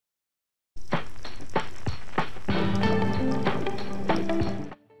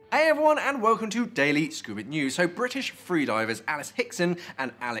everyone, and welcome to Daily Scuba News. So British freedivers Alice Hickson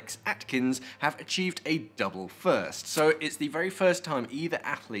and Alex Atkins have achieved a double first. So it's the very first time either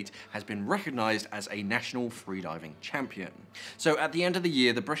athlete has been recognised as a National Freediving Champion. So at the end of the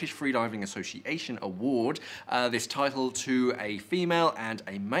year, the British Freediving Association award this title to a female and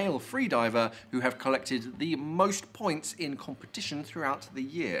a male freediver who have collected the most points in competition throughout the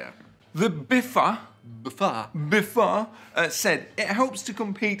year. The BIFA said it helps to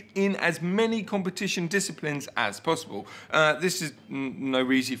compete in as many competition disciplines as possible. This is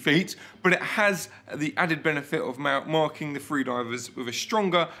no easy feat, but it has the added benefit of marking the freedivers with a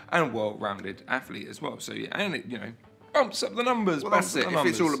stronger and well-rounded athlete as well. So yeah, and it, bumps up the numbers. Well, that's it. If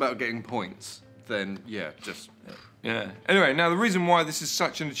it's all about getting points, then yeah, Yeah. Anyway, now the reason why this is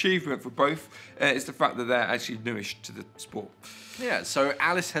such an achievement for both is the fact that they're actually newish to the sport. Yeah, so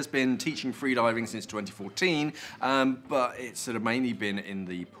Alice has been teaching freediving since 2014, but it's sort of mainly been in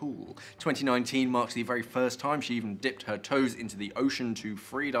the pool. 2019 marks the very first time she even dipped her toes into the ocean to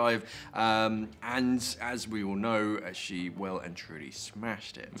freedive, and as we all know, she well and truly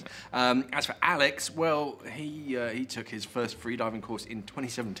smashed it. As for Alex, well, he took his first freediving course in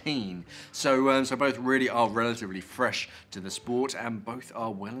 2017, so both really are relatively fresh to the sport, and both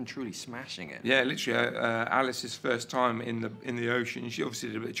are well and truly smashing it. Yeah, literally, Alice's first time in the ocean. She obviously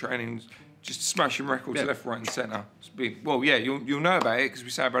did a bit of training, just smashing records left, right, and centre. Well, yeah, you'll know about it because we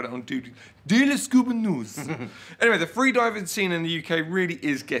say about it on Daily Scuba News. Anyway, the freediving scene in the UK really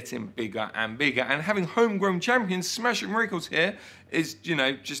is getting bigger and bigger, and having homegrown champions smashing records here is,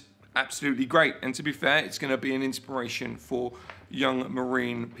 just absolutely great. And to be fair, it's going to be an inspiration for young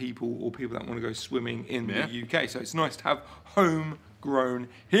marine people or people that want to go swimming in the UK. So it's nice to have homegrown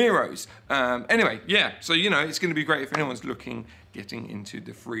heroes. Anyway, yeah, so it's going to be great if anyone's getting into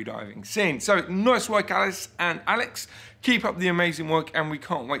the freediving scene. So nice work, Alice and Alex. Keep up the amazing work, and we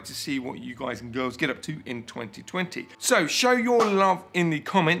can't wait to see what you guys and girls get up to in 2020. So show your love in the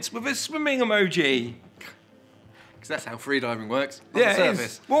comments with a swimming emoji. Because that's how freediving works on the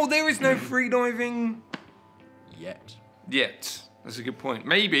surface. Well, there is no freediving yet. That's a good point.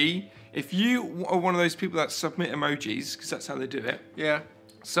 Maybe if you are one of those people that submit emojis, because that's how they do it. Yeah.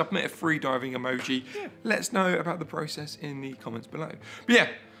 Submit a freediving emoji. Yeah. Let us know about the process in the comments below. But yeah,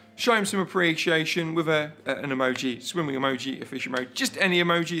 show him some appreciation with an emoji, swimming emoji, a fish emoji, just any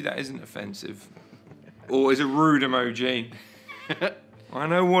emoji that isn't offensive or is a rude emoji. I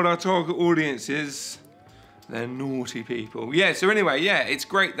know what our target audience is. They're naughty people. Yeah, so anyway, yeah, it's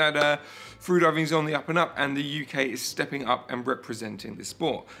great that freediving's on the up and up, and the UK is stepping up and representing the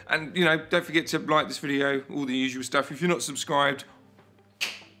sport. And, don't forget to like this video, all the usual stuff. If you're not subscribed,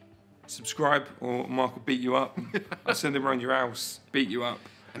 subscribe or Mark will beat you up. I'll send him around your house, beat you up,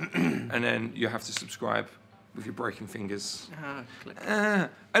 and then you have to subscribe with your breaking fingers. And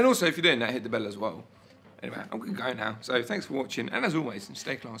also, if you're doing that, hit the bell as well. Anyway, I'm going to go now. So thanks for watching, and as always,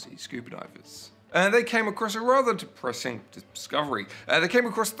 stay classy, scuba divers. They came across a rather depressing discovery. They came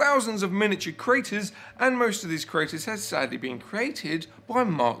across thousands of miniature craters, and most of these craters had sadly been created by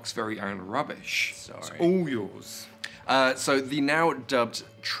Mark's very own rubbish. Sorry. It's all yours. So the now dubbed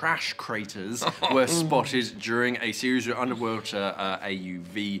trash craters were spotted during a series of underwater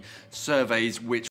AUV surveys, which